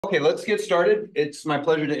Okay, let's get started. It's my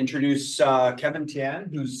pleasure to introduce Kevin Tian,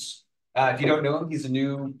 who's, if you don't know him, he's a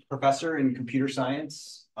new professor in computer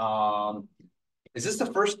science. Is this the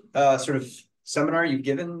first sort of seminar you've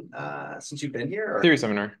given since you've been here? Or? Theory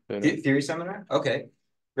seminar. Theory seminar? Okay,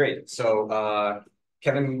 great. So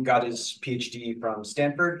Kevin got his PhD from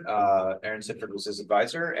Stanford. Aaron Sidford was his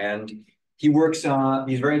advisor, and he works on,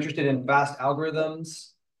 he's very interested in fast algorithms.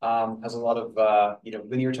 Has a lot of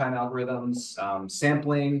linear time algorithms,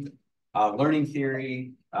 sampling, learning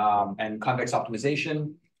theory, and convex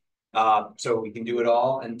optimization. So we can do it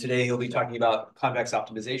all. And today he'll be talking about convex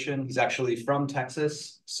optimization. He's actually from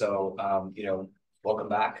Texas, so welcome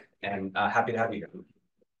back, and happy to have you here.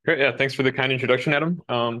 Great. Yeah, thanks for the kind introduction, Adam.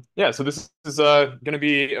 So this is going to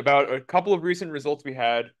be about a couple of recent results we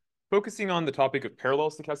had, focusing on the topic of parallel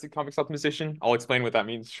stochastic convex optimization. I'll explain what that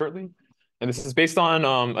means shortly. And this is based on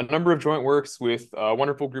a number of joint works with a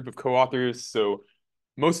wonderful group of co-authors. So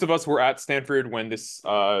most of us were at Stanford when this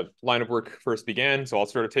line of work first began. So I'll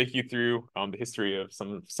sort of take you through the history of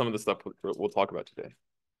some of the stuff we'll talk about today.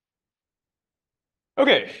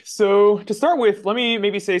 Okay, so to start with, let me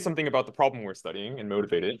maybe say something about the problem we're studying and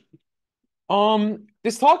motivate it.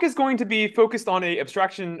 This talk is going to be focused on an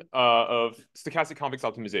abstraction of stochastic convex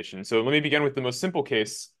optimization. So let me begin with the most simple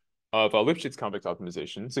case of Lipschitz convex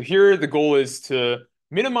optimization. So here the goal is to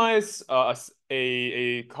minimize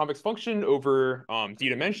a convex function over d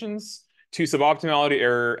dimensions to suboptimality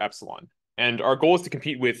error epsilon. And our goal is to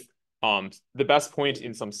compete with the best point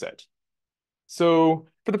in some set. So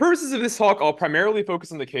for the purposes of this talk, I'll primarily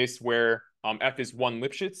focus on the case where f is 1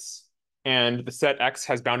 Lipschitz, and the set X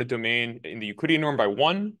has bounded domain in the Euclidean norm by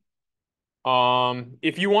 1.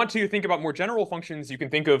 If you want to think about more general functions, you can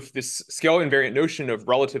think of this scale invariant notion of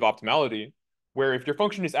relative optimality, where if your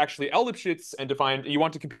function is actually L Lipschitz and defined, you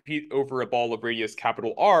want to compete over a ball of radius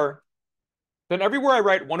capital R, then everywhere I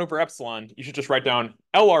write 1 over epsilon, you should just write down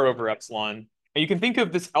LR over epsilon. And you can think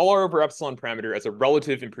of this LR over epsilon parameter as a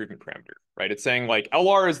relative improvement parameter, right? It's saying like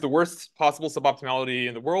LR is the worst possible suboptimality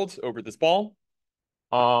in the world over this ball.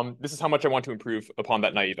 This is how much I want to improve upon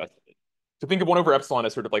that naive estimate. So think of 1 over epsilon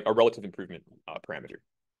as sort of like a relative improvement parameter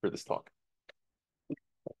for this talk.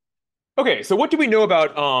 Okay, so what do we know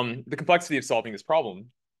about the complexity of solving this problem?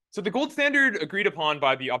 So the gold standard agreed upon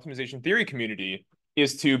by the optimization theory community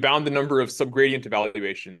is to bound the number of subgradient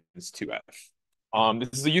evaluations to f.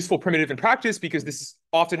 This is a useful primitive in practice because this is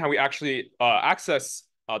often how we actually access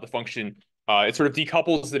the function. It sort of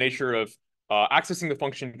decouples the nature of accessing the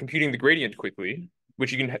function, computing the gradient quickly,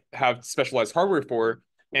 which you can have specialized hardware for,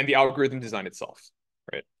 and the algorithm design itself,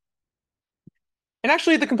 right? And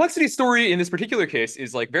actually, the complexity story in this particular case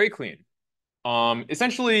is like very clean.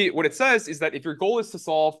 Essentially, what it says is that if your goal is to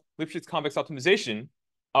solve Lipschitz convex optimization,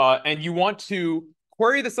 and you want to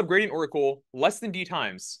query the subgradient oracle less than d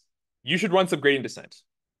times, you should run subgradient descent.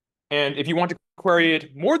 And if you want to query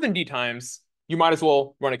it more than d times, you might as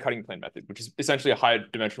well run a cutting plane method, which is essentially a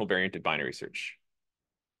high-dimensional variant of binary search.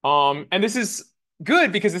 And this is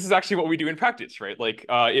good because this is actually what we do in practice, right? Like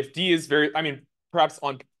if d is very, perhaps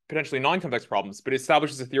on potentially non-convex problems, but it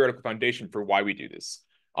establishes a theoretical foundation for why we do this.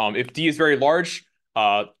 If d is very large,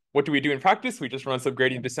 what do we do in practice? We just run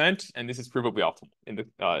subgradient descent, and this is provably optimal in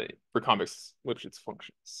the for convex Lipschitz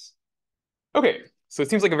functions. Okay, so it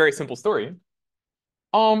seems like a very simple story.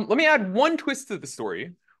 Let me add one twist to the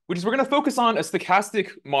story, which is we're going to focus on a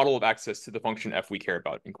stochastic model of access to the function f we care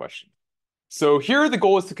about in question. So here the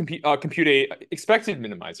goal is to compute a expected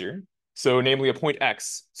minimizer, so namely a point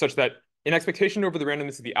x, such that in expectation over the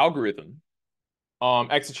randomness of the algorithm,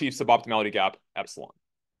 x achieves suboptimality gap epsilon.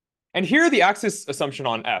 And here the axis assumption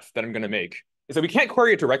on f that I'm going to make is that we can't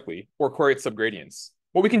query it directly or query its subgradients.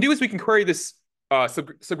 What we can do is we can query this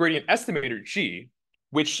subgradient estimator g,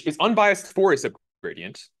 which is unbiased for a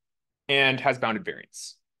subgradient and has bounded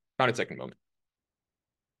variance, bounded second moment.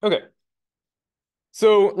 Okay.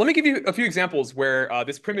 So let me give you a few examples where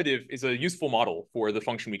this primitive is a useful model for the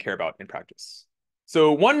function we care about in practice.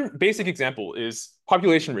 So one basic example is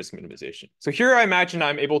population risk minimization. So here I imagine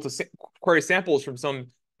I'm able to query samples from some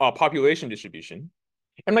population distribution.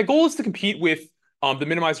 And my goal is to compete with the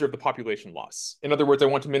minimizer of the population loss. In other words, I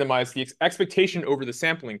want to minimize the expectation over the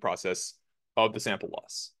sampling process of the sample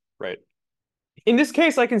loss, right? In this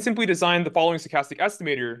case, I can simply design the following stochastic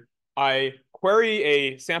estimator. I query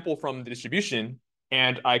a sample from the distribution,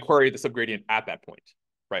 and I query the subgradient at that point,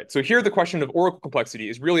 right? So here the question of oracle complexity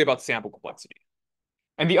is really about sample complexity.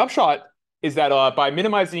 And the upshot is that by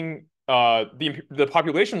minimizing the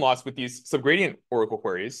population loss with these subgradient oracle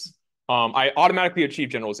queries, I automatically achieve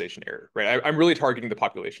generalization error, right? I'm really targeting the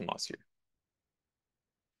population loss here.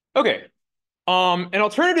 Okay, an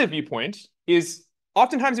alternative viewpoint is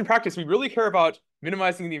oftentimes in practice, we really care about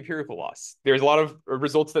minimizing the empirical loss. There's a lot of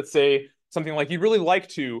results that say something like you'd really like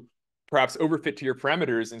to perhaps overfit to your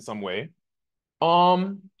parameters in some way.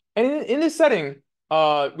 And in this setting,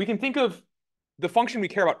 we can think of the function we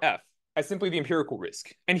care about f as simply the empirical risk.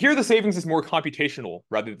 And here the savings is more computational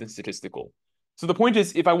rather than statistical. So the point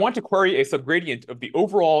is, if I want to query a subgradient of the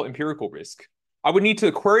overall empirical risk, I would need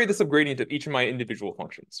to query the subgradient of each of my individual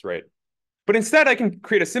functions, right? But instead, I can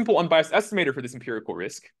create a simple unbiased estimator for this empirical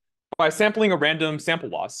risk by sampling a random sample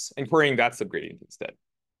loss and querying that subgradient instead,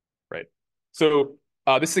 right? So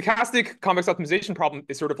the stochastic convex optimization problem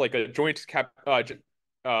is sort of like a joint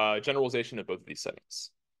generalization of both of these settings.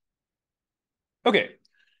 Okay,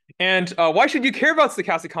 and why should you care about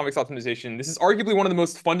stochastic convex optimization? This is arguably one of the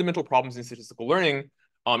most fundamental problems in statistical learning.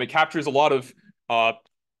 It captures a lot of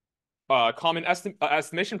common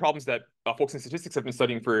estimation problems that folks in statistics have been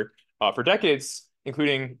studying for decades,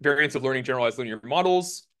 including variance of learning generalized linear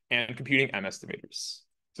models and computing M estimators.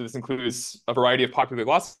 So this includes a variety of popular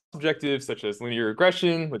loss objectives such as linear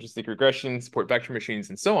regression, logistic regression, support vector machines,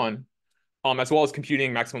 and so on, as well as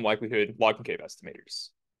computing maximum likelihood log concave estimators.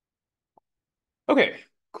 Okay,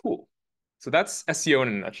 cool. So that's SEO in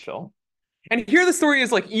a nutshell. And here the story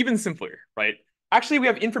is like even simpler, right? Actually, we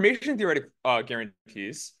have information theoretic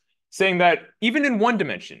guarantees saying that even in one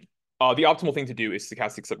dimension, the optimal thing to do is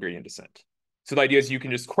stochastic subgradient descent. So the idea is you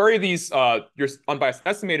can just query these, your unbiased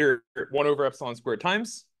estimator 1 over epsilon squared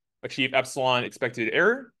times, achieve epsilon expected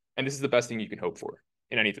error, and this is the best thing you can hope for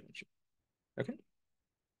in any dimension. Okay.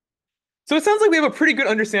 So it sounds like we have a pretty good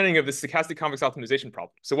understanding of the stochastic convex optimization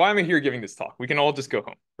problem. So why am I here giving this talk? We can all just go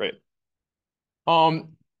home, right?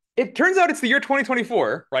 It turns out it's the year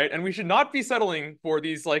 2024, right? And we should not be settling for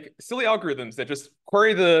these like silly algorithms that just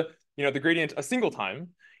query the gradient a single time.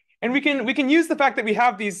 And we can use the fact that we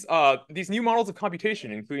have these new models of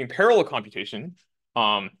computation, including parallel computation,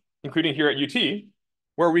 including here at UT,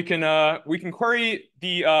 where we can query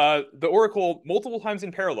the oracle multiple times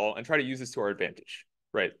in parallel and try to use this to our advantage,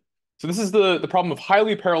 right? So this is the problem of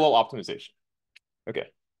highly parallel optimization. Okay.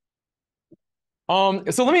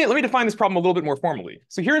 So let me define this problem a little bit more formally.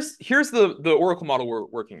 So here's the oracle model we're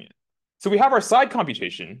working in. So we have our side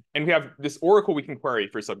computation, and we have this oracle we can query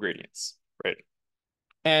for subgradients, right?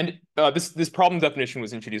 And this problem definition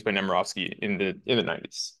was introduced by Nemirovski in the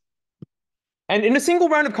 90s. And in a single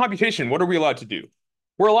round of computation, what are we allowed to do?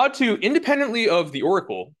 We're allowed to, independently of the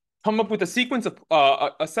oracle, come up with a sequence of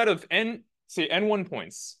a set of say n1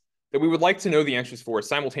 points that we would like to know the answers for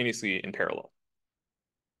simultaneously in parallel.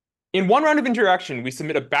 In one round of interaction, we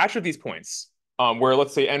submit a batch of these points, where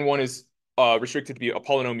let's say n1 is restricted to be a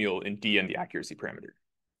polynomial in D and the accuracy parameter.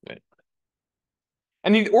 Right?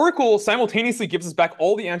 And the oracle simultaneously gives us back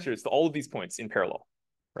all the answers to all of these points in parallel,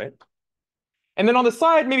 right? And then on the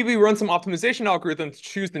side, maybe we run some optimization algorithm to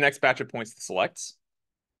choose the next batch of points to select.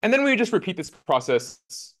 And then we just repeat this process,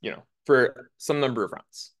 for some number of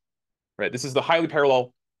rounds, right? This is the highly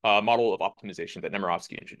parallel model of optimization that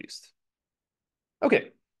Nemirovski introduced. Okay.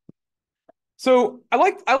 So I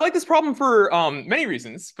like this problem for many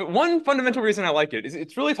reasons, but one fundamental reason I like it is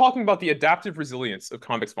it's really talking about the adaptive resilience of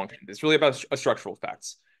convex functions. It's really about structural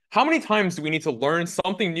effects. How many times do we need to learn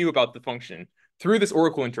something new about the function through this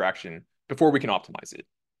oracle interaction before we can optimize it,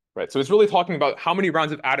 right? So it's really talking about how many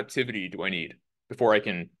rounds of adaptivity do I need before I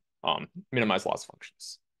can minimize loss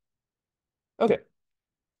functions. Okay.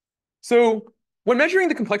 So when measuring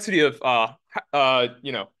the complexity of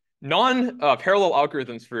non-parallel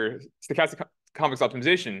algorithms for stochastic convex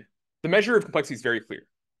optimization, the measure of complexity is very clear,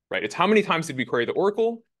 right? It's how many times did we query the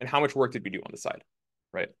oracle and how much work did we do on the side,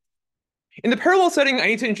 right? In the parallel setting, I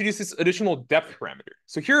need to introduce this additional depth parameter.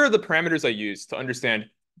 So here are the parameters I use to understand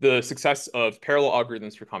the success of parallel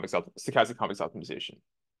algorithms for stochastic convex optimization.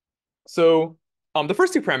 So the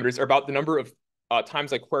first two parameters are about the number of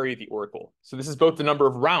times I query the oracle. So this is both the number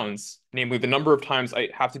of rounds, namely the number of times I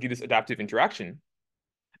have to do this adaptive interaction,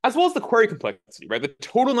 as well as the query complexity, right? The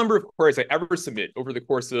total number of queries I ever submit over the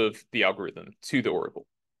course of the algorithm to the oracle,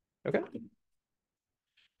 okay?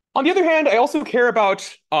 On the other hand, I also care about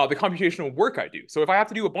the computational work I do. So if I have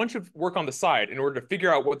to do a bunch of work on the side in order to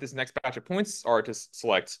figure out what this next batch of points are to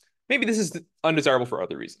select, maybe this is undesirable for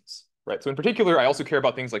other reasons, right? So in particular, I also care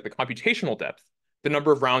about things like the computational depth, the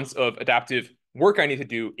number of rounds of adaptive work I need to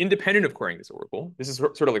do independent of querying this oracle. This is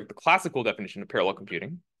sort of like the classical definition of parallel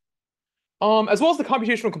computing. As well as the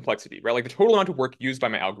computational complexity, right? Like the total amount of work used by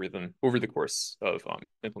my algorithm over the course of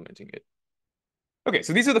implementing it. Okay,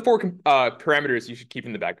 so these are the four parameters you should keep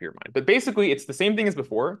in the back of your mind. But basically, it's the same thing as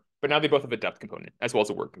before, but now they both have a depth component as well as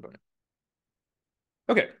a work component.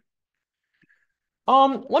 Okay.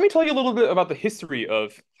 Let me tell you a little bit about the history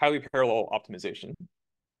of highly parallel optimization.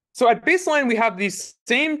 So at baseline, we have these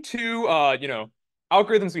same two,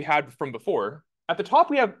 algorithms we had from before. At the top,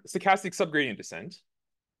 we have stochastic subgradient descent,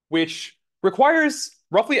 which requires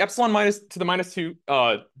roughly epsilon minus to the minus 2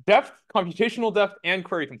 depth, computational depth, and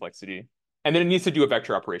query complexity. And then it needs to do a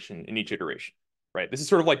vector operation in each iteration, right? This is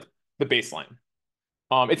sort of like the baseline.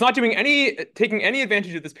 It's not taking any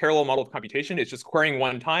advantage of this parallel model of computation. It's just querying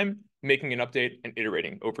one time, making an update, and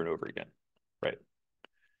iterating over and over again, right?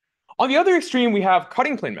 On the other extreme, we have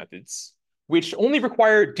cutting plane methods, which only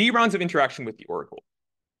require d rounds of interaction with the oracle,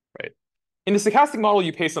 right? In the stochastic model,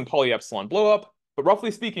 you pay some polyepsilon blowup, but roughly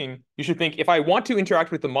speaking, you should think if I want to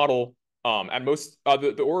interact with the model at most,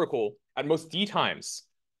 the oracle at most d times,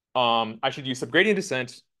 I should use subgradient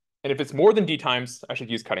descent, and if it's more than d times, I should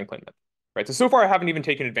use cutting plane method, right? So far, I haven't even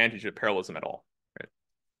taken advantage of parallelism at all, right?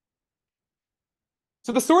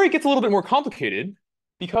 So the story gets a little bit more complicated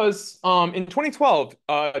because in 2012,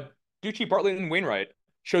 Ducci, Bartlett, and Wainwright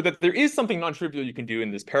showed that there is something non-trivial you can do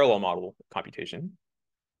in this parallel model of computation.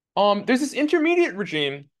 There's this intermediate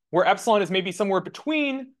regime where epsilon is maybe somewhere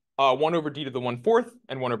between 1 over d to the 1/4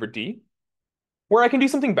 and 1 over d, where I can do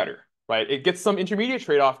something better, right? It gets some intermediate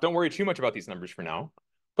trade-off. Don't worry too much about these numbers for now.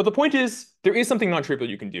 But the point is, there is something non-trivial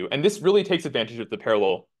you can do, and this really takes advantage of the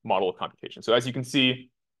parallel model of computation. So as you can see,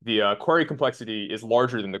 the query complexity is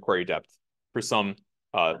larger than the query depth for some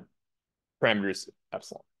parameters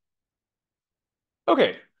epsilon.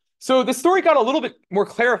 Okay, so the story got a little bit more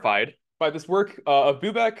clarified by this work of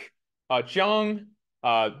Bubeck, Jiang,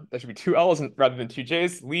 that should be 2 L's rather than 2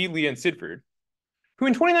 J's, Lee, and Sidford, who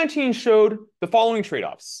in 2019 showed the following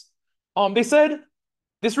trade-offs. They said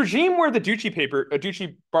this regime where the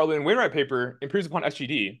Ducci, Bartlett, and Wainwright paper improves upon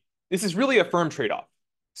SGD, this is really a firm trade-off.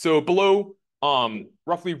 So below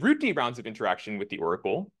roughly root d rounds of interaction with the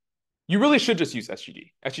oracle, you really should just use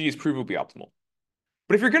SGD. SGD is provably optimal.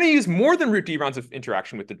 But if you're going to use more than root d rounds of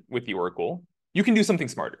interaction with the oracle, you can do something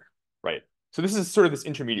smarter, right? So this is sort of this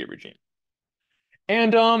intermediate regime.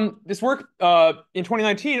 And this work in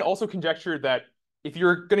 2019 also conjectured that if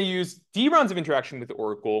you're going to use d rounds of interaction with the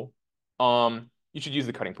oracle, you should use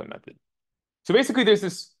the cutting plane method. So basically, there's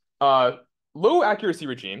this low accuracy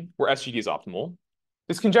regime where SGD is optimal,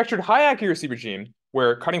 this conjectured high accuracy regime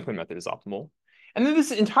where cutting plane method is optimal, and then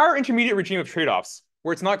this entire intermediate regime of trade-offs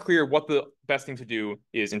where it's not clear what the best thing to do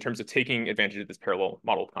is in terms of taking advantage of this parallel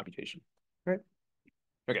model of computation, right?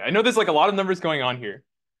 Okay, I know there's like a lot of numbers going on here,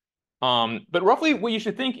 but roughly what you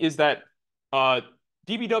should think is that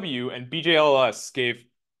DBW and BJLS gave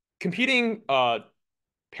competing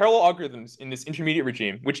parallel algorithms in this intermediate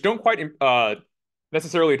regime, which don't quite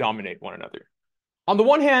necessarily dominate one another. On the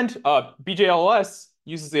one hand, BJLS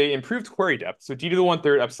uses a improved query depth, so d to the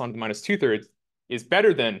 1/3 epsilon to the minus 2/3 is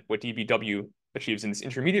better than what DBW achieves in this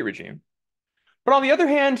intermediate regime. But on the other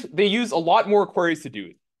hand, they use a lot more queries to do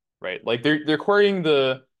it, right? Like they're querying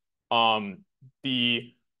the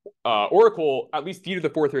oracle at least d to the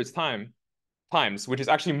 4/3 times, which is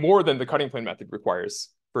actually more than the cutting plane method requires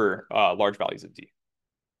for large values of d,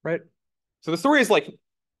 right? So the story is like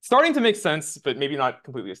starting to make sense, but maybe not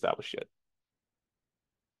completely established yet.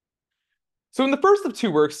 So in the first of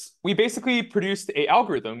 2 works, we basically produced an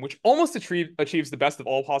algorithm which almost achieves the best of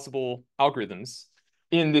all possible algorithms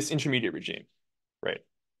in this intermediate regime, right?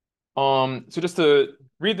 So just to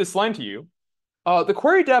read this line to you, the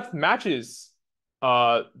query depth matches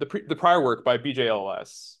the prior work by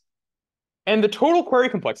BJLS, and the total query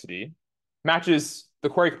complexity matches the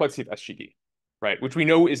query complexity of SGD, right? Which we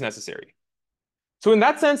know is necessary. So in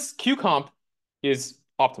that sense, QComp is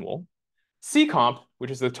optimal. CComp, which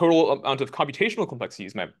is the total amount of computational complexity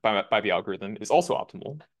used by the algorithm, is also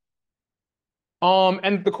optimal.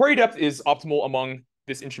 And the query depth is optimal among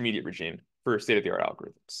this intermediate regime for state-of-the-art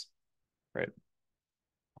algorithms, right?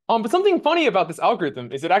 But something funny about this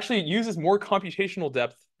algorithm is it actually uses more computational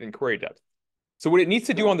depth than query depth. So what it needs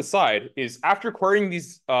to do on the side is after querying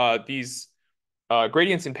these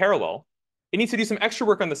gradients in parallel, it needs to do some extra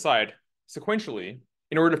work on the side sequentially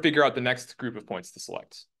in order to figure out the next group of points to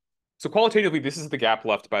select. So qualitatively, this is the gap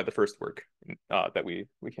left by the first work that we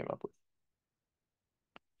came up with.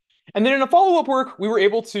 And then in a follow-up work, we were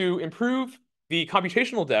able to improve the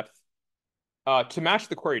computational depth to match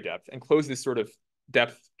the query depth and close this sort of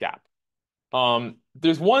depth gap.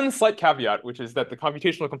 There's one slight caveat, which is that the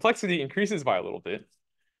computational complexity increases by a little bit.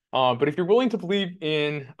 But if you're willing to believe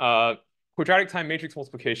in quadratic time matrix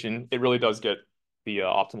multiplication, it really does get the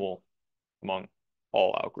optimal among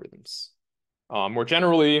all algorithms. More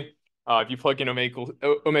generally, if you plug in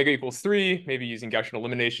omega equals 3, maybe using Gaussian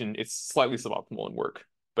elimination, it's slightly suboptimal in work.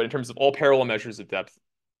 But in terms of all parallel measures of depth,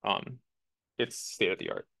 it's state of the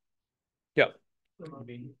art. Yeah.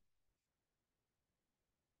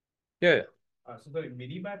 Yeah. So the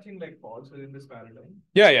mini batching like falls within this paradigm?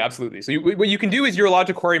 Yeah, absolutely. So what you can do is you're allowed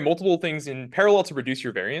to query multiple things in parallel to reduce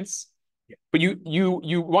your variance. Yeah. But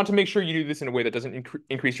you want to make sure you do this in a way that doesn't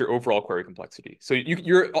increase your overall query complexity. So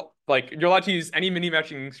you're allowed to use any mini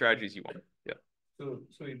matching strategies you want. Yeah. So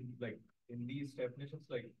in these definitions,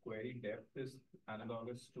 like query depth is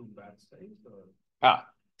analogous to batch size, or?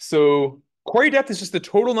 So query depth is just the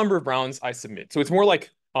total number of rounds I submit. So it's more like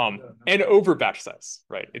n over batch size,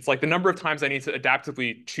 right? It's like the number of times I need to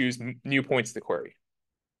adaptively choose new points to query.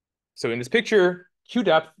 So in this picture, Q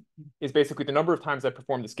depth is basically the number of times I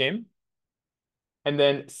perform this game. And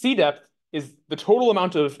then C depth is the total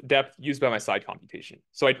amount of depth used by my side computation.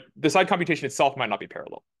 So the side computation itself might not be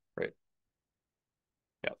parallel, right?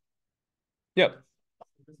 Yeah. Yeah.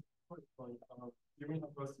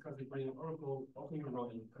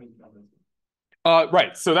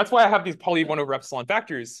 Right. So that's why I have these poly 1 over epsilon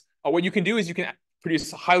factors. What you can do is you can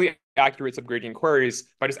produce highly accurate subgradient queries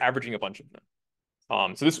by just averaging a bunch of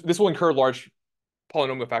them. So this will incur large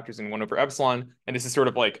polynomial factors in 1 over epsilon. And this is sort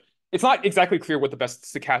of like, it's not exactly clear what the best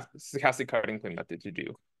stochastic cutting plane method to do.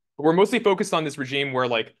 But we're mostly focused on this regime where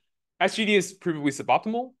like SGD is provably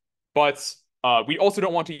suboptimal, but we also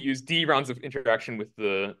don't want to use D rounds of interaction with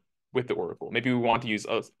the oracle. Maybe we want to use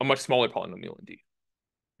a much smaller polynomial in D.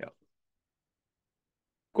 Yeah.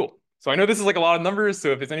 Cool. So I know this is like a lot of numbers.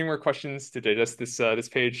 So if there's any more questions to digest this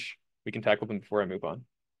page, we can tackle them before I move on.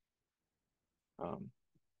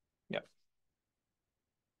 Yeah.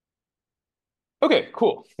 Okay,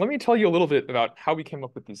 cool. Let me tell you a little bit about how we came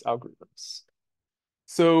up with these algorithms.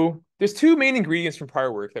 So there's two main ingredients from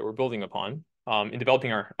prior work that we're building upon in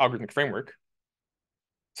developing our algorithmic framework.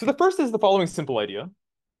 So the first is the following simple idea.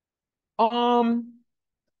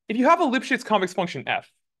 If you have a Lipschitz convex function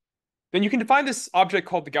f, then you can define this object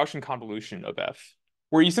called the Gaussian convolution of f,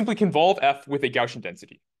 where you simply convolve f with a Gaussian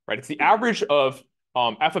density, right? It's the average of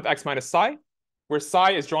f of x minus psi, where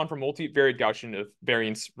psi is drawn from multivariate Gaussian of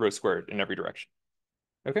variance rho squared in every direction.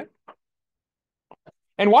 Okay?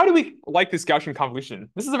 And why do we like this Gaussian convolution?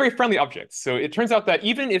 This is a very friendly object. So it turns out that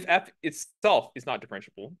even if f itself is not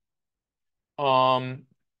differentiable,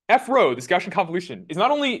 f rho, this Gaussian convolution, is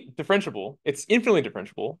not only differentiable, it's infinitely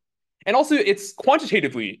differentiable, and also it's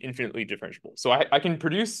quantitatively infinitely differentiable. So I can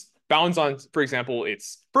produce bounds on, for example,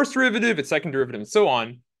 its first derivative, its second derivative, and so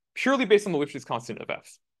on, purely based on the Lipschitz constant of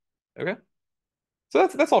f. Okay? So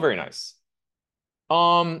that's all very nice.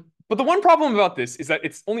 But the one problem about this is that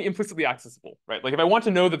it's only implicitly accessible, right? Like if I want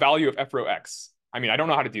to know the value of f rho x, I mean, I don't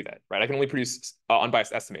know how to do that, right? I can only produce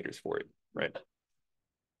unbiased estimators for it, right?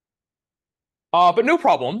 But no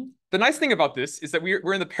problem. The nice thing about this is that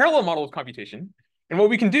we're in the parallel model of computation. And what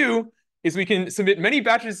we can do is we can submit many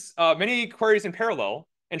batches, many queries in parallel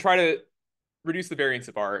and try to reduce the variance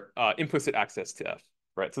of our implicit access to f,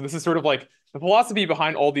 right? So this is sort of like the philosophy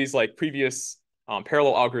behind all these like previous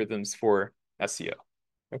parallel algorithms for SCO.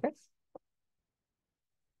 Okay.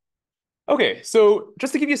 Okay, so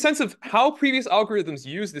just to give you a sense of how previous algorithms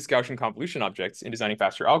use this Gaussian convolution objects in designing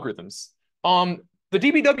faster algorithms, the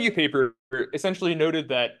DBW paper essentially noted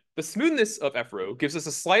that the smoothness of f rho gives us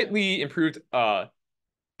a slightly improved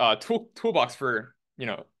toolbox for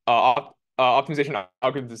optimization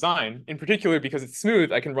algorithm design. In particular, because it's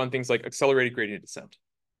smooth, I can run things like accelerated gradient descent.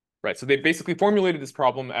 Right, so they basically formulated this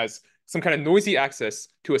problem as some kind of noisy access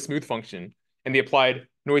to a smooth function, and they applied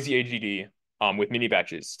noisy AGD with mini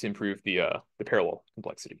batches to improve the parallel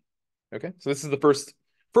complexity. Okay, so this is the first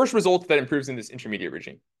result that improves in this intermediate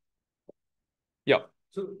regime. Yeah.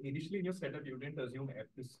 So initially in your setup, you didn't assume f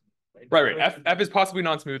is right. F is possibly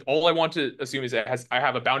non-smooth. All I want to assume is that I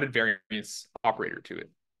have a bounded variance operator to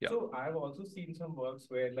it. Yeah. So I've also seen some works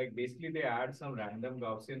where like basically they add some random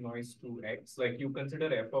Gaussian noise to x. Like you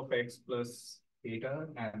consider f of x plus theta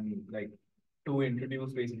and like to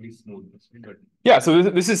introduce basically smoothness. But yeah, so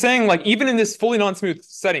this is saying like even in this fully non-smooth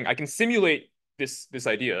setting, I can simulate this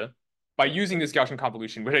idea by using this Gaussian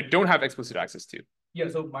convolution, which I don't have explicit access to. Yeah,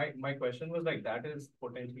 so my question was like that is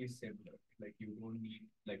potentially similar. Like you don't need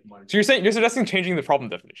like multiple. So you're suggesting changing the problem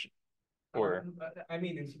definition? Or I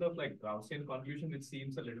mean, instead of like Gaussian convolution, it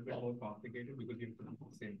seems a little bit more complicated because you have to do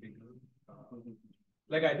the same thing.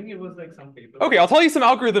 Like I think it was like some paper. Okay, I'll tell you some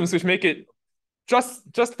algorithms which make it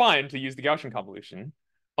just fine to use the Gaussian convolution.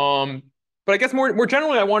 But I guess more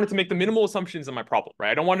generally, I wanted to make the minimal assumptions in my problem, right?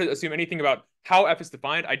 I don't want to assume anything about how f is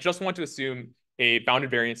defined. I just want to assume a bounded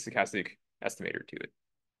variance stochastic estimator to it.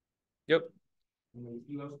 Yep.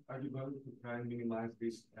 Are you going to try and minimize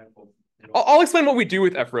this f of? I'll explain what we do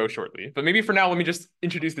with f rho shortly, but maybe for now, let me just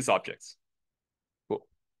introduce this object. Cool.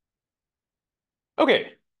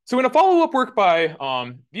 Okay, so in a follow-up work by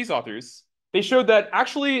these authors, they showed that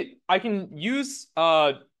actually I can use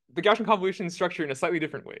the Gaussian convolution structure in a slightly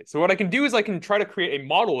different way. So what I can do is I can try to create a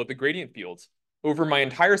model of the gradient field over my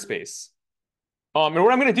entire space. And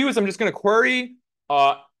what I'm going to do is I'm just going to query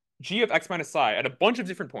g of x minus psi at a bunch of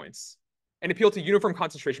different points and appeal to uniform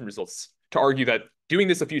concentration results to argue that doing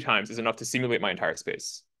this a few times is enough to simulate my entire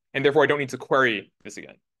space. And therefore, I don't need to query this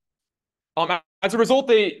again. As a result,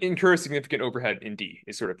 they incur significant overhead in D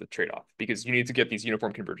is sort of the trade-off because you need to get these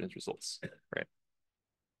uniform convergence results, right?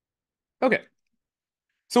 Okay.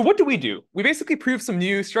 So what do? We basically prove some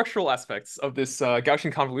new structural aspects of this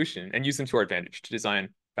Gaussian convolution and use them to our advantage to design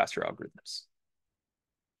faster algorithms.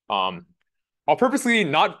 I'll purposely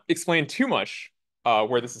not explain too much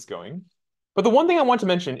where this is going, but the one thing I want to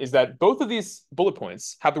mention is that both of these bullet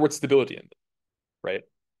points have the word stability in them, right?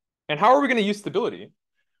 And how are we going to use stability?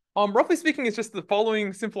 Roughly speaking, it's just the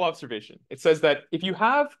following simple observation. It says that if you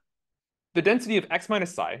have the density of x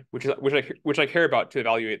minus psi, which I care about to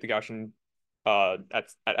evaluate the Gaussian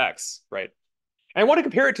at x, right? And I want to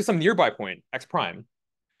compare it to some nearby point, x prime,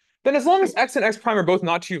 then as long as x and x prime are both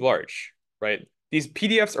not too large, right? These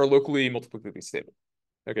PDFs are locally multiplicatively stable.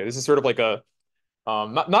 Okay, this is sort of like a,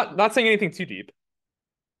 not saying anything too deep,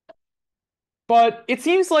 but it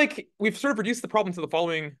seems like we've sort of reduced the problem to the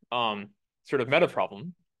following sort of meta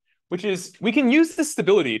problem, which is we can use this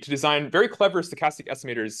stability to design very clever stochastic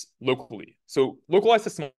estimators locally. So localized to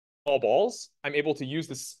small balls, I'm able to use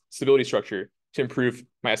this stability structure to improve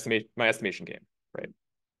my estimation game, right?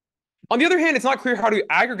 On the other hand, it's not clear how to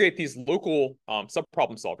aggregate these local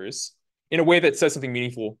sub-problem solvers in a way that says something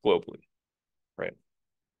meaningful globally, right?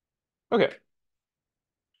 Okay.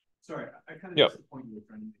 Sorry, I kind of Yep. missed the point you were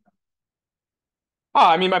trying to make.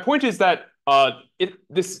 I mean, my point is that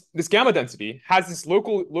this gamma density has this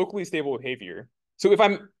locally stable behavior. So if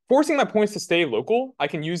I'm forcing my points to stay local, I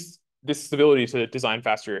can use this stability to design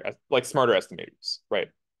faster, like smarter estimators, right?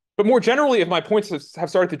 But more generally, if my points have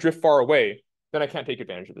started to drift far away, then I can't take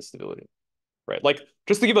advantage of this stability, right? Like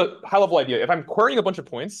just to give a high-level idea, if I'm querying a bunch of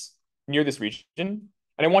points near this region and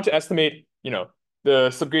I want to estimate, the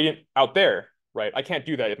subgradient out there, right? I can't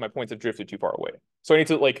do that if my points have drifted too far away. So I need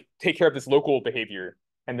to like take care of this local behavior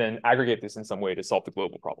and then aggregate this in some way to solve the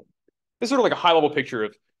global problem. This is sort of like a high-level picture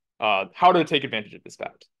of how to take advantage of this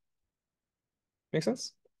fact. Make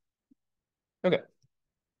sense? Okay.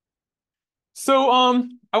 So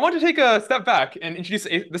I want to take a step back and introduce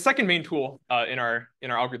the second main tool in our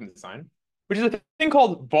algorithm design, which is a thing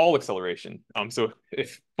called ball acceleration. So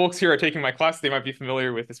if folks here are taking my class, they might be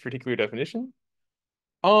familiar with this particular definition.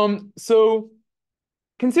 So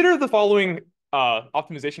consider the following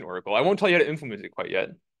optimization oracle. I won't tell you how to implement it quite yet,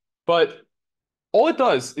 but all it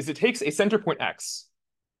does is it takes a center point x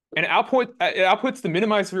and it outputs the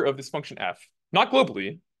minimizer of this function f, not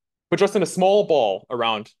globally, but just in a small ball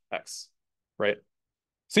around x, right?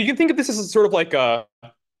 So you can think of this as sort of like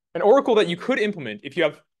an oracle that you could implement if you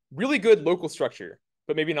have really good local structure,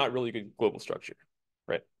 but maybe not really good global structure,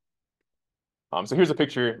 right? So here's a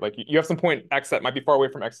picture, like you have some point x that might be far away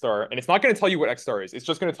from x star, and it's not going to tell you what x star is. It's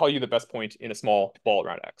just going to tell you the best point in a small ball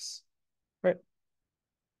around x, right?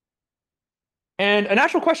 And a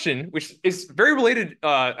natural question, which is very related,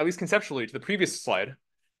 at least conceptually, to the previous slide,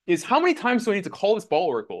 is how many times do I need to call this ball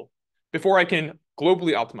oracle before I can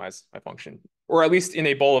globally optimize my function, or at least in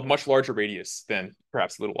a ball of much larger radius than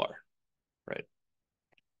perhaps little r, right?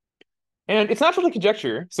 And it's natural to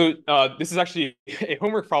conjecture. So this is actually a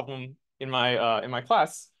homework problem in my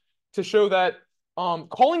class to show that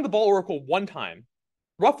calling the ball oracle one time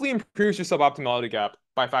roughly improves your suboptimality gap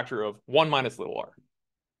by a factor of 1 minus little r.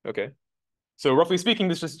 Okay. So roughly speaking,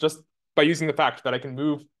 this is just by using the fact that I can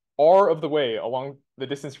move r of the way along the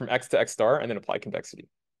distance from x to x star and then apply convexity,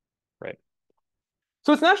 right?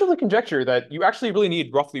 So it's natural to conjecture that you actually really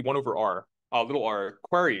need roughly 1 over r, little r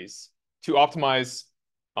queries to optimize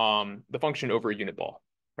the function over a unit ball,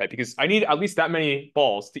 right? Because I need at least that many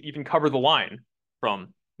balls to even cover the line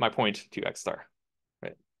from my point to x star,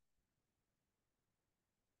 right?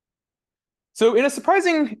 So in a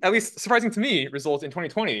surprising, at least surprising to me, result in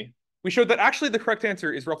 2020, we showed that actually the correct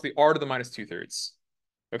answer is roughly r to the minus 2/3.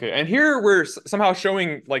 Okay, and here we're somehow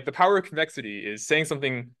showing like the power of convexity is saying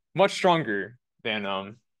something much stronger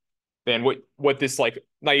than what this like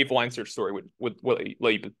naive line search story would let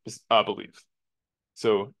you believe.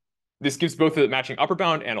 So this gives both a matching upper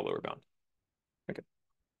bound and a lower bound. Okay.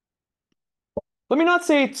 Let me not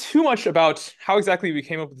say too much about how exactly we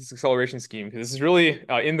came up with this acceleration scheme, because this is really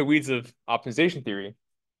in the weeds of optimization theory.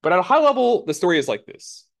 But at a high level, the story is like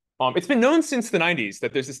this. It's been known since the 90s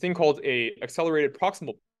that there's this thing called a accelerated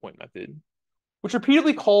proximal point method, which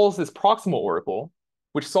repeatedly calls this proximal oracle,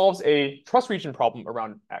 which solves a trust region problem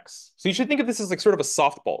around X. So you should think of this as like sort of a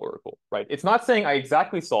softball oracle, right? It's not saying I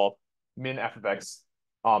exactly solve min f of X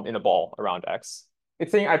in a ball around X.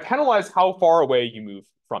 It's saying I penalize how far away you move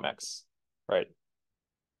from X, right?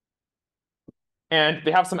 And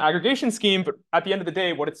they have some aggregation scheme, but at the end of the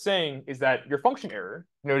day, what it's saying is that your function error,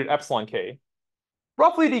 noted epsilon k,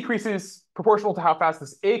 roughly decreases proportional to how fast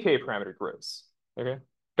this AK parameter grows, okay?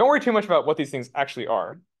 Don't worry too much about what these things actually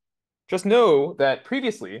are. Just know that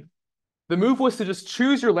previously, the move was to just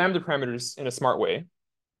choose your lambda parameters in a smart way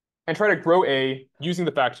and try to grow A using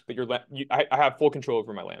the fact that I have full control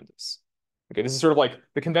over my lambdas. Okay, this is sort of like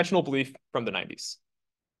the conventional belief from the 90s.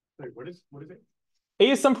 Wait, what is it? A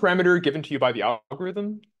is some parameter given to you by the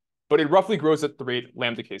algorithm, but it roughly grows at the rate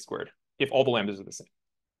lambda k squared if all the lambdas are the same.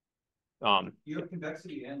 You have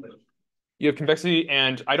convexity and Lipschitz. You have convexity,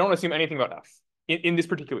 and I don't assume anything about f in this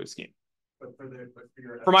particular scheme. But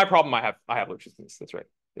for my problem, I have Lipschitz in this. That's right.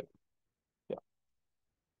 Yeah.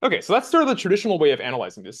 Okay, so that's sort of the traditional way of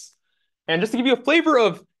analyzing this. And just to give you a flavor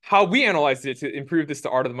of how we analyzed it to improve this to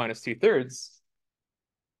r to the minus 2/3,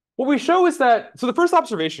 what we show is that, so the first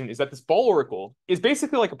observation is that this ball oracle is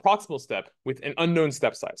basically like a proximal step with an unknown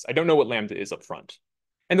step size. I don't know what lambda is up front.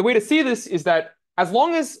 And the way to see this is that as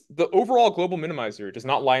long as the overall global minimizer does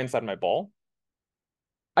not lie inside my ball,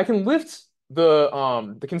 I can lift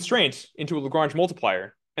the constraint into a Lagrange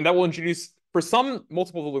multiplier, and that will introduce, for some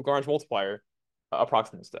multiple of the Lagrange multiplier, a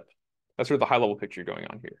proximal step. That's sort of the high-level picture going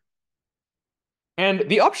on here. And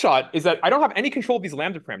the upshot is that I don't have any control of these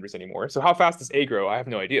lambda parameters anymore. So how fast does A grow? I have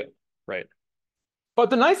no idea, right? But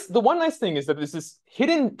the one nice thing is that there's this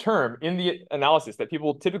hidden term in the analysis that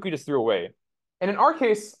people typically just threw away. And in our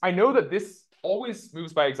case, I know that this always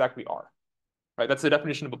moves by exactly r, right? That's the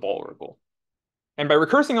definition of a ball oracle. And by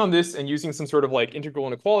recursing on this and using some sort of like integral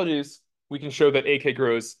inequalities, we can show that AK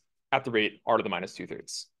grows at the rate r to the minus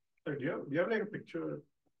 2/3. So do you have like a picture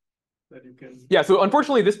that you can? Yeah. So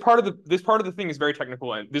unfortunately, this part of the thing is very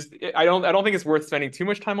technical, and this I don't think it's worth spending too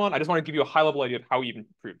much time on. I just want to give you a high level idea of how we even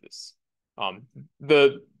prove this.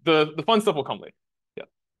 The fun stuff will come later. Yeah.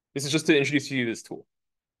 This is just to introduce you to this tool.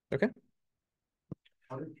 Okay.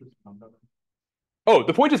 How do you choose lambda? Oh,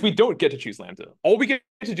 the point is we don't get to choose lambda. All we get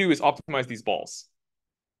to do is optimize these balls.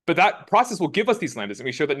 But that process will give us these lambdas, and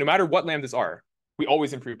we show that no matter what lambdas are, we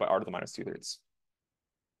always improve by r to the minus 2/3.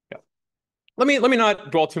 Yeah. Let me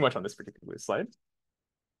not dwell too much on this particular slide.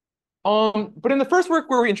 But in the first work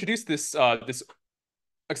where we introduced this this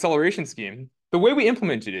acceleration scheme, the way we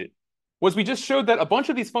implemented it was we just showed that a bunch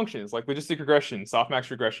of these functions, like logistic regression,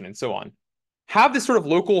 softmax regression, and so on, have this sort of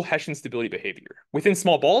local Hessian stability behavior. Within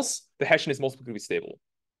small balls, the Hessian is multiplicatively stable.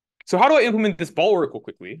 So how do I implement this ball oracle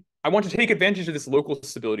quickly? I want to take advantage of this local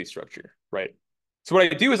stability structure, right? So what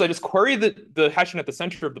I do is I just query the Hessian at the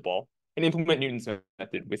center of the ball and implement Newton's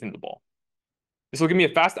method within the ball. This will give me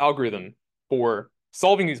a fast algorithm for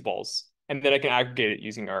solving these balls, and then I can aggregate it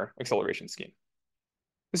using our acceleration scheme.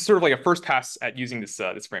 This is sort of like a first pass at using this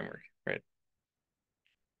framework, right?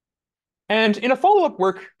 And in a follow-up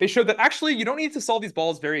work, they showed that actually you don't need to solve these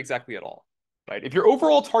balls very exactly at all, right? If your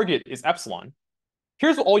overall target is epsilon,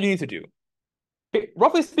 here's all you need to do.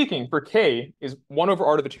 Roughly speaking, for k is 1 over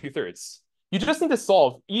r to the 2/3. You just need to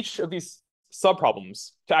solve each of these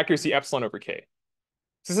subproblems to accuracy epsilon over k.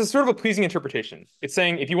 So this is sort of a pleasing interpretation. It's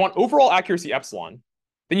saying if you want overall accuracy epsilon,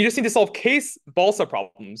 then you just need to solve k ball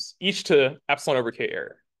subproblems, each to epsilon over k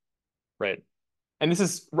error, right? And this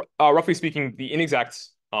is, roughly speaking, the inexact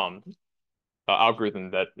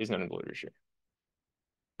algorithm that is known in the literature.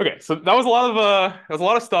 Okay, so that was a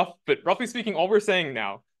lot of stuff, but roughly speaking, all we're saying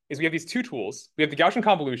now is we have these two tools. We have the Gaussian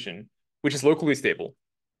convolution, which is locally stable,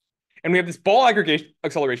 and we have this ball aggregation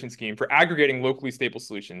acceleration scheme for aggregating locally stable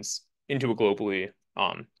solutions into a globally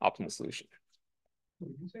optimal solution.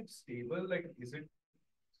 You said stable, like is it?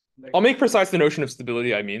 Like... I'll make precise the notion of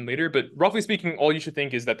stability I mean later, but roughly speaking, all you should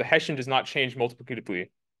think is that the Hessian does not change multiplicatively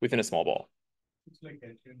within a small ball. It's like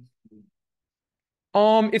Hessian.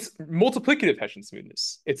 It's multiplicative Hessian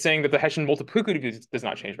smoothness. It's saying that the Hessian multiplicatively does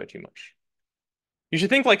not change by too much. You should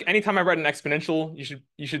think like anytime I write an exponential,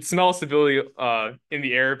 you should smell stability in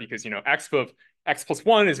the air because x of x plus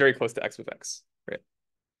 1 is very close to x of x, right?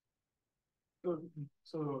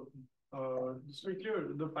 So just to be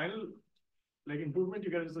clear, the final improvement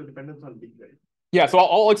you get is the dependence on B, right? Yeah, so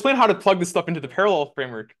I'll explain how to plug this stuff into the parallel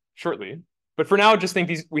framework shortly. But for now, just think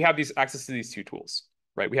we have these access to these two tools,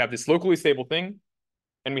 right? We have this locally stable thing,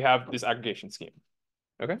 and we have this aggregation scheme.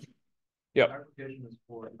 Okay? Yeah. Aggregation is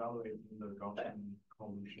for evaluating the Gaussian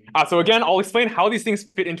convolution. So again, I'll explain how these things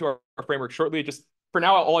fit into our framework shortly. Just for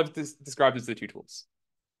now, all I've described is the two tools.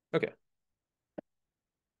 Okay.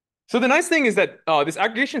 So the nice thing is that this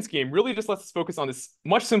aggregation scheme really just lets us focus on this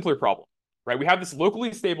much simpler problem, right? We have this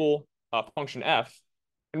locally stable function f,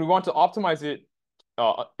 and we want to optimize it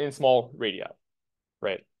in small radii,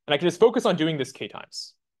 right? And I can just focus on doing this k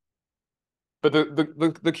times. But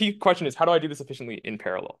the key question is, how do I do this efficiently in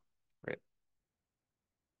parallel, right?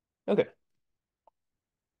 Okay.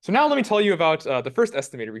 So now let me tell you about the first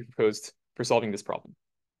estimator we proposed for solving this problem.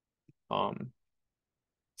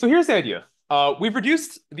 So here's the idea. We've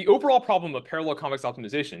reduced the overall problem of parallel convex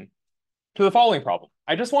optimization to the following problem.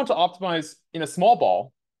 I just want to optimize in a small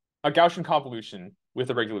ball a Gaussian convolution with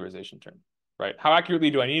a regularization term, right? How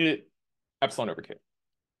accurately do I need it? Epsilon over k.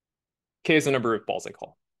 K is the number of balls I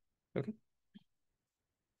call. Okay.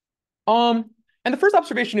 And the first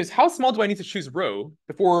observation is, how small do I need to choose rho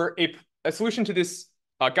before a solution to this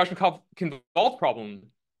Gaussian convolved problem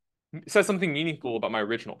says something meaningful about my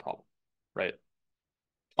original problem, right?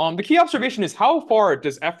 The key observation is, how far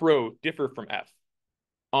does f rho differ from f?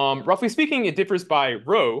 Roughly speaking, it differs by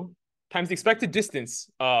rho times the expected distance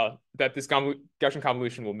that this Gaussian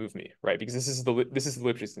convolution will move me, right? Because this is the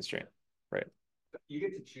Lipschitz constraint, right? You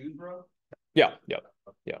get to choose rho? Yeah,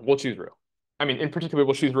 we'll choose rho. I mean, in particular,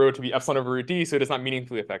 we'll choose rho to be epsilon over root d, so it does not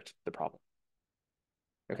meaningfully affect the problem.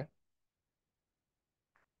 Okay.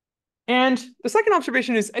 And the second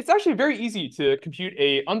observation is, it's actually very easy to compute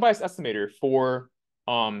a unbiased estimator for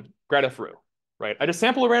grad f rho, right? I just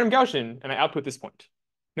sample a random Gaussian and I output this point.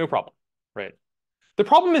 No problem, right? The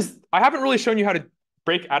problem is, I haven't really shown you how to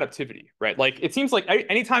break adaptivity, right? Like, it seems like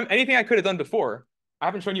anything I could have done before, I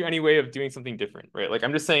haven't shown you any way of doing something different, right? Like,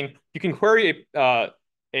 I'm just saying you can query the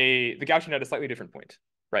Gaussian at a slightly different point,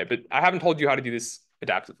 right? But I haven't told you how to do this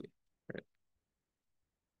adaptively, right?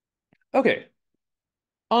 Okay.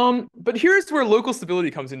 But here's where local stability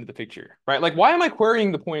comes into the picture, right? Like, why am I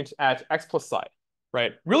querying the point at x plus psi,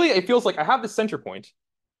 right? Really, it feels like I have this center point,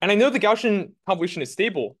 and I know the Gaussian convolution is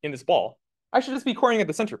stable in this ball. I should just be querying at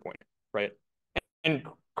the center point, right? And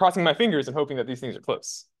crossing my fingers and hoping that these things are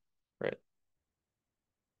close, right?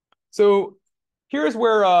 So here's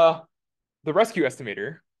where the rescue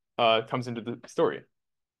estimator comes into the story.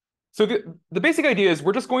 So the basic idea is,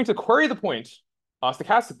 we're just going to query the point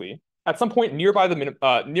stochastically at some point nearby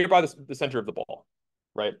the center of the ball,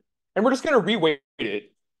 right? And we're just going to reweight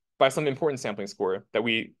it by some important sampling score that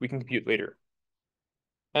we can compute later.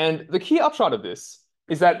 And the key upshot of this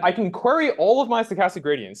is that I can query all of my stochastic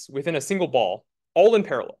gradients within a single ball, all in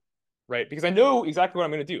parallel, right? Because I know exactly what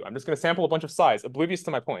I'm going to do. I'm just going to sample a bunch of psis, oblivious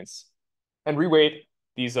to my points, and reweight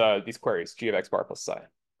these queries, g of x bar plus psi,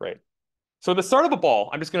 right? So at the start of a ball,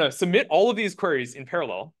 I'm just going to submit all of these queries in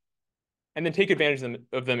parallel, and then take advantage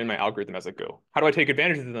of them in my algorithm as I go. How do I take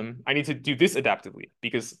advantage of them? I need to do this adaptively,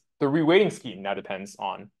 because the reweighting scheme now depends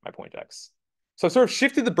on my point x. So I've sort of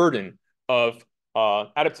shifted the burden of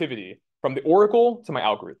adaptivity from the oracle to my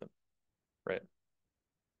algorithm, right?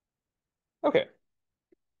 Okay.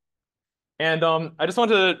 And I just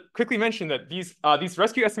want to quickly mention that these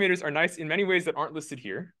rescue estimators are nice in many ways that aren't listed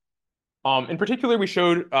here. In particular, we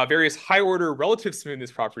showed various high-order relative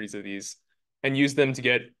smoothness properties of these and used them to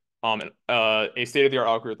get a state-of-the-art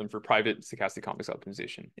algorithm for private stochastic convex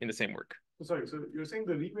optimization in the same work. Sorry, so you're saying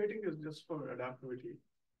the reweighting is just for adaptivity?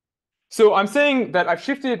 So I'm saying that I've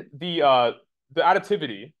shifted the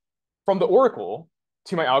adaptivity from the oracle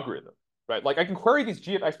to my algorithm, right? Like, I can query these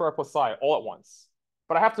g of x bar plus psi all at once,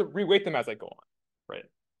 but I have to reweight them as I go on, right?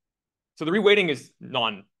 So the reweighting is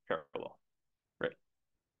non-parallel, right?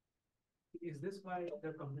 Is this why the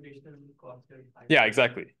computational cost is high? Yeah,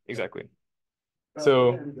 exactly.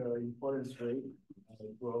 So importance rate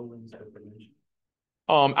grow in dimension.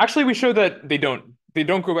 Actually, we showed that they don't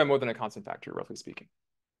grow by more than a constant factor, roughly speaking.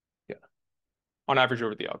 Yeah, on average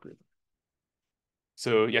over the algorithm.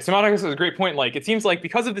 So yeah, semiotics is a great point. Like, it seems like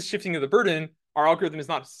because of this shifting of the burden, our algorithm is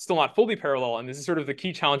still not fully parallel, and this is sort of the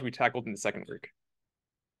key challenge we tackled in the second work.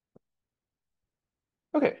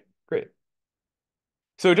 Okay, great.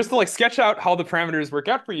 So just to like sketch out how the parameters work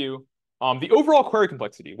out for you, the overall query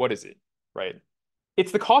complexity, what is it, right?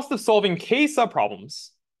 It's the cost of solving k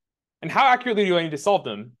subproblems, and how accurately do I need to solve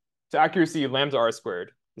them to accuracy lambda r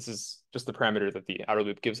squared. This is just the parameter that the outer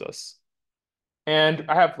loop gives us. And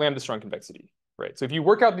I have lambda strong convexity, right? So if you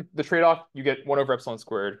work out the trade-off, you get 1 over epsilon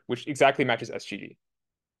squared, which exactly matches SGD.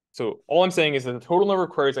 So all I'm saying is that the total number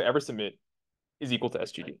of queries I ever submit is equal to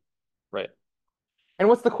SGD, right? And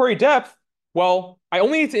what's the query depth? Well, I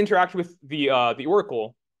only need to interact with the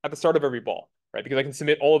oracle at the start of every ball, right? Because I can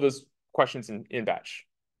submit all of those questions in batch.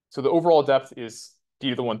 So the overall depth is d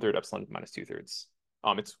to the 1/3 epsilon minus 2/3.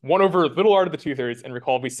 It's 1 over little r to the 2/3, and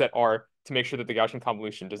recall we set r to make sure that the Gaussian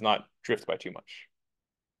convolution does not drift by too much.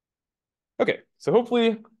 Okay, so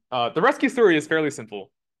hopefully The rescue story is fairly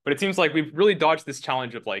simple, but it seems like we've really dodged this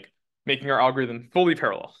challenge of like making our algorithm fully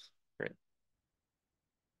parallel, right?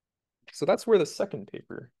 So that's where the second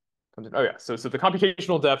paper comes in. Oh yeah, so the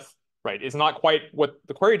computational depth, right, is not quite what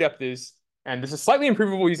the query depth is, and this is slightly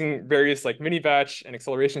improvable using various like mini batch and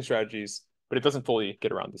acceleration strategies, but it doesn't fully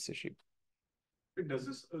get around this issue. Does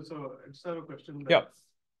this, so I just have a question. Yeah.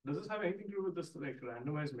 Does this have anything to do with this like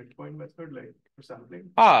randomized midpoint method, like for sampling?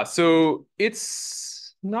 So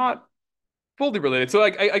it's not fully related. So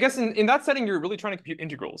like I guess in that setting, you're really trying to compute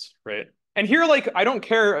integrals, right? And here, like, I don't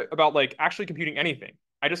care about like actually computing anything.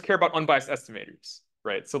 I just care about unbiased estimators,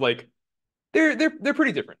 right? So like they're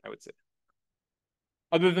pretty different, I would say.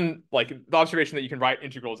 Other than like the observation that you can write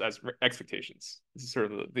integrals as expectations. This is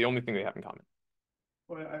sort of the only thing they have in common.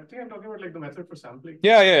 Well, I think I'm talking about like the method for sampling.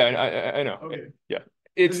 Yeah, I know. Okay. Yeah.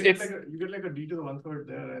 You get like a d to the 1/3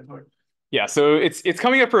 there, I thought. Yeah, so it's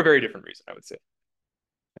coming up for a very different reason, I would say.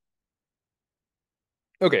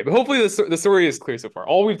 Okay, but hopefully the story is clear so far.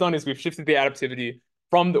 All we've done is we've shifted the adaptivity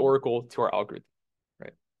from the oracle to our algorithm,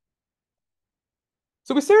 right?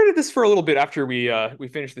 So we stared at this for a little bit after we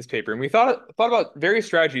finished this paper, and we thought about various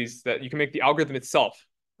strategies that you can make the algorithm itself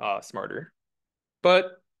smarter.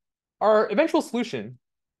 But our eventual solution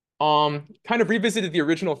kind of revisited the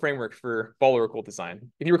original framework for ball oracle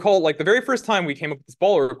design. If you recall, like the very first time we came up with this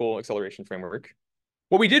ball oracle acceleration framework,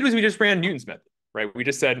 what we did was we just ran Newton's method, right? We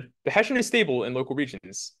just said the Hessian is stable in local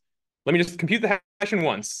regions. Let me just compute the Hessian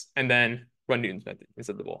once and then run Newton's method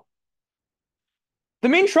instead of the ball. The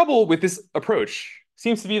main trouble with this approach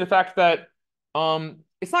seems to be the fact that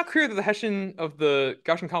it's not clear that the Hessian of the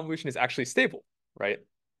Gaussian convolution is actually stable, right?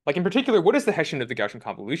 Like in particular, what is the Hessian of the Gaussian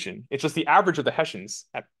convolution? It's just the average of the Hessians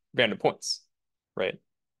at random points, right?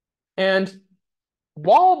 And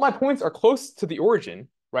while my points are close to the origin,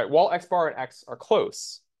 right, while x bar and x are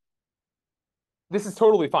close, this is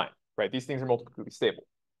totally fine, right? These things are multiplically stable.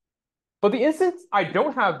 But the instant I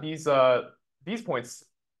don't have these points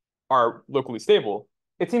are locally stable,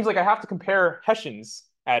 it seems like I have to compare Hessians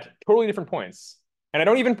at totally different points. And I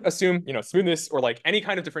don't even assume, smoothness or like any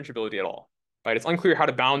kind of differentiability at all, right? It's unclear how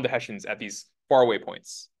to bound the Hessians at these faraway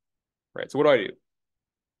points, right? So what do I do?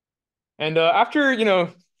 And after,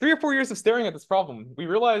 3 or 4 years of staring at this problem, we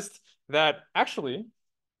realized that actually,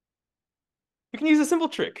 you can use a simple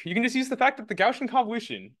trick. You can just use the fact that the Gaussian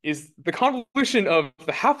convolution is the convolution of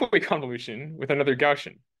the halfway convolution with another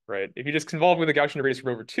Gaussian, right? If you just convolve with a Gaussian radius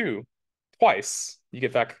over 2 twice, you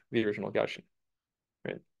get back the original Gaussian,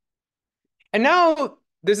 right? And now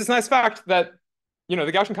there's this nice fact that, the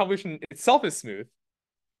Gaussian convolution itself is smooth.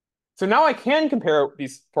 So now I can compare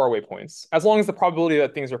these faraway points as long as the probability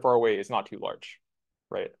that things are far away is not too large,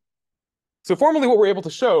 right? So formally what we're able to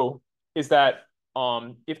show is that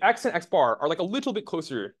if x and x bar are like a little bit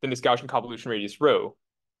closer than this Gaussian convolution radius rho,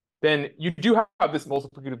 then you do have this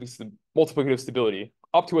multiplicative stability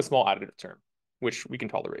up to a small additive term, which we can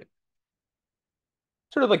tolerate.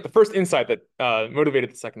 Sort of like the first insight that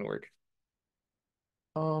motivated the second work.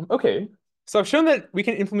 Okay, so I've shown that we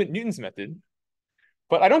can implement Newton's method,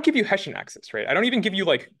 but I don't give you Hessian access, right? I don't even give you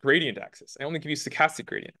like gradient access. I only give you stochastic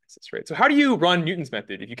gradient access, right? So how do you run Newton's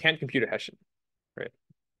method if you can't compute a Hessian, right?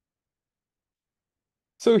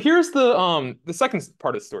 So here's the second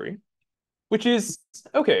part of the story, which is,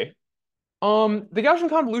 okay, the Gaussian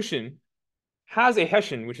convolution has a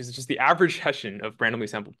Hessian, which is just the average Hessian of randomly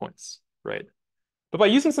sampled points, right? But by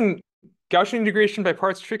using some Gaussian integration by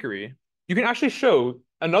parts trickery, you can actually show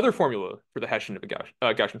another formula for the Hessian of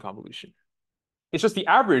a Gaussian convolution. It's just the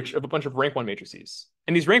average of a bunch of rank 1 matrices.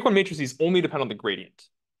 And these rank 1 matrices only depend on the gradient.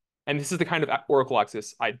 And this is the kind of oracle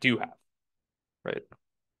access I do have, right?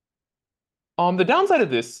 The downside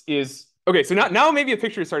of this is, okay, so now maybe a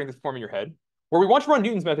picture is starting to form in your head where we want to run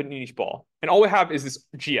Newton's method in each ball. And all we have is this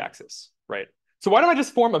G axis, right? So why don't I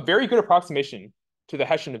just form a very good approximation to the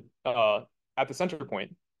Hessian at the center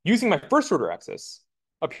point using my first order axis,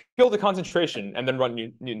 appeal to concentration, and then run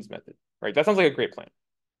Newton's method, right? That sounds like a great plan.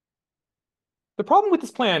 The problem with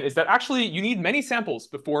this plan is that actually you need many samples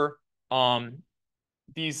before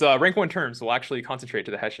these rank 1 terms will actually concentrate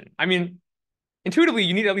to the Hessian. I mean, intuitively,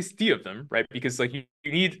 you need at least D of them, right? Because like you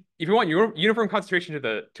need, if you want your uniform concentration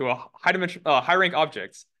to a high dimension, high rank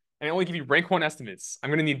objects, and I only give you rank 1 estimates, I'm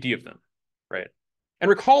going to need D of them, right? And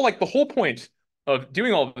recall, like the whole point of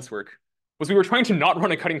doing all of this work was we were trying to not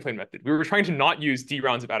run a cutting plane method. We were trying to not use D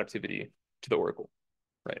rounds of adaptivity to the oracle,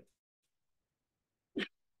 right?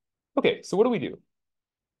 Okay, so what do?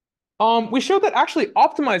 We showed that actually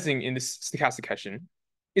optimizing in this stochastic Hessian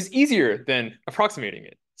is easier than approximating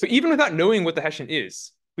it. So even without knowing what the Hessian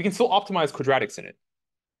is, we can still optimize quadratics in it.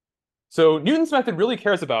 So Newton's method really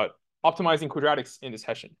cares about optimizing quadratics in this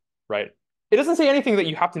Hessian, right? It doesn't say anything that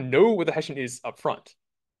you have to know what the Hessian is up front,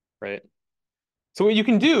 right? So what you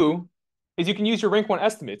can do is you can use your rank 1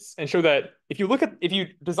 estimates and show that if you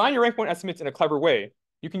design your rank 1 estimates in a clever way,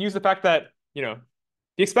 you can use the fact that, the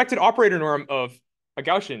expected operator norm of a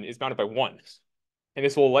Gaussian is bounded by 1. And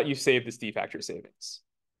this will let you save this d-factor savings.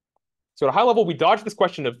 So at a high level, we dodge this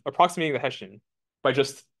question of approximating the Hessian by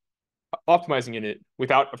just optimizing in it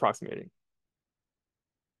without approximating.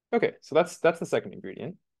 Okay, so that's the second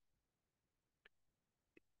ingredient.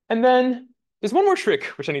 And then there's one more trick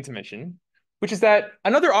which I need to mention, which is that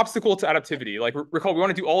another obstacle to adaptivity, like recall, we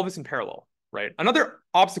want to do all of this in parallel, right? Another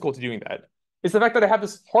obstacle to doing that is the fact that I have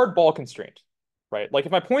this hard ball constraint, right? Like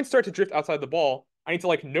if my points start to drift outside the ball, I need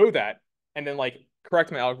to know that and then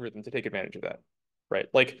correct my algorithm to take advantage of that, right?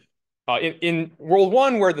 Like in world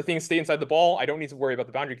 1, where the things stay inside the ball, I don't need to worry about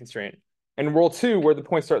the boundary constraint. And in world 2, where the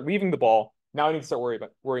points start leaving the ball, now I need to start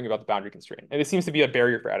worrying about the boundary constraint. And it seems to be a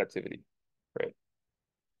barrier for adaptivity, right?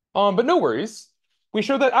 But no worries. We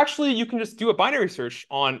show that actually you can just do a binary search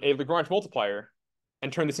on a Lagrange multiplier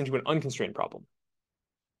and turn this into an unconstrained problem.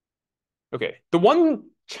 Okay, the one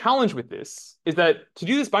challenge with this is that to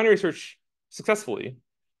do this binary search successfully,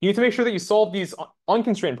 you need to make sure that you solve these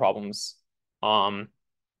unconstrained problems to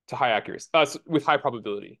high accuracy, with high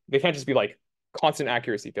probability. They can't just be constant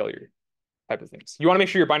accuracy failure type of things. You want to make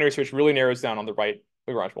sure your binary search really narrows down on the right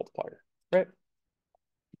Lagrange multiplier, right?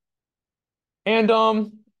 And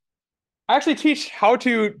I actually teach how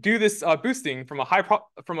to do this boosting from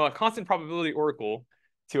a constant probability oracle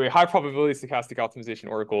to a high probability stochastic optimization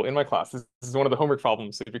oracle in my class. This is one of the homework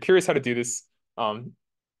problems. So if you're curious how to do this,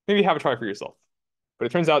 maybe have a try for yourself. But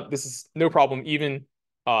it turns out this is no problem even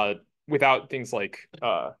without things like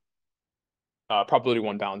probability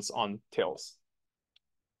 1 bounds on tails.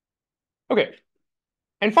 Okay,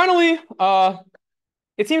 and finally,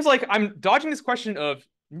 it seems like I'm dodging this question of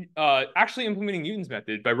actually implementing Newton's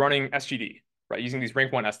method by running SGD, right, using these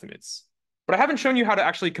rank 1 estimates. But I haven't shown you how to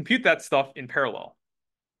actually compute that stuff in parallel.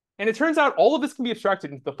 And it turns out all of this can be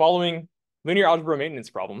abstracted into the following linear algebra maintenance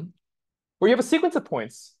problem, where you have a sequence of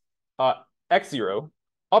points, x0,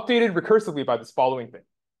 updated recursively by this following thing.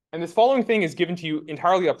 And this following thing is given to you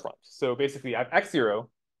entirely upfront. So basically, I have x0, and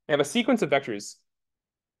I have a sequence of vectors,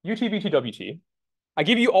 ut, vt, wt. I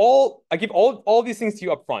give all of these things to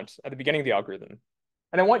you up front at the beginning of the algorithm.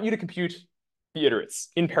 And I want you to compute the iterates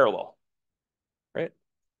in parallel, right?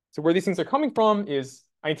 So where these things are coming from is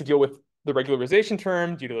I need to deal with the regularization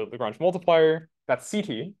term due to the Lagrange multiplier, that's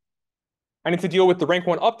CT. I need to deal with the rank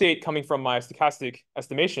 1 update coming from my stochastic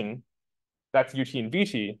estimation, that's UT and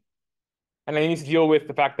VT. And I need to deal with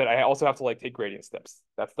the fact that I also have to take gradient steps,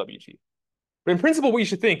 that's WT. But in principle, what you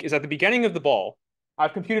should think is at the beginning of the ball,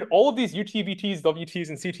 I've computed all of these UT, VTs, WTs,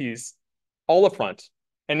 and CTs all up front.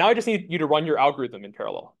 And now I just need you to run your algorithm in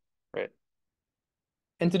parallel, right?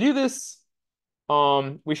 And to do this,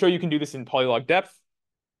 we show you can do this in polylog depth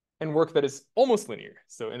and work that is almost linear.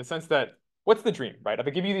 So in the sense that, what's the dream, right? If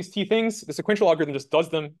I give you these t things, the sequential algorithm just does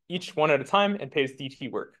them each one at a time and pays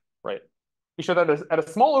dt work, right? We show that at a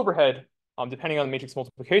small overhead, depending on the matrix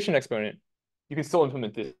multiplication exponent, you can still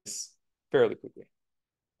implement this fairly quickly,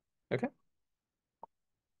 okay?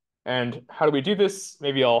 And how do we do this?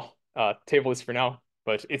 Maybe I'll table this for now,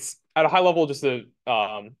 but it's at a high level just a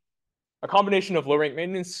combination of low rank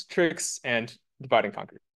maintenance tricks and divide and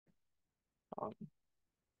conquer.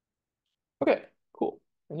 Okay, cool.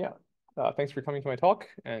 And yeah, thanks for coming to my talk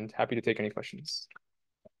and happy to take any questions.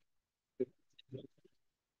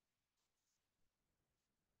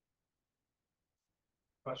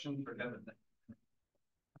 Question for Kevin.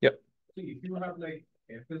 Yep. So if you have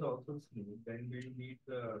F is also smooth, then we need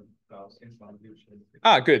the Gaussian convolution.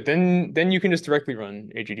 Ah, good. Then you can just directly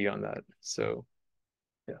run AGD on that. So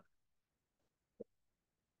yeah.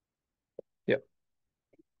 Yep.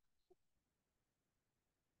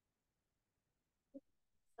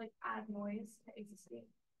 Add noise to existing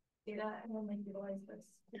data and then utilize this.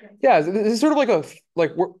 Yeah, this is sort of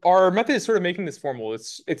our method is sort of making this formal.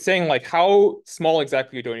 It's saying how small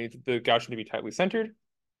exactly do I need the Gaussian to be tightly centered,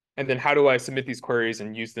 and then how do I submit these queries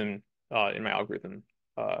and use them in my algorithm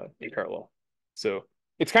in parallel. So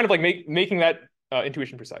it's kind of making that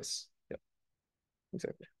intuition precise. Yeah,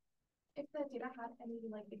 exactly. If the data had any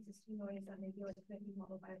existing noise that maybe couldn't be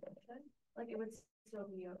modeled by a function, it would still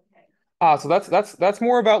be okay. So that's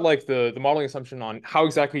more about the modeling assumption on how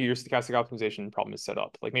exactly your stochastic optimization problem is set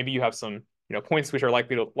up. Maybe you have some points which are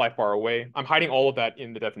likely to lie far away. I'm hiding all of that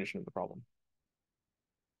in the definition of the problem.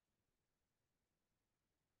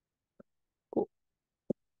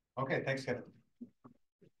 Okay, thanks, Kevin.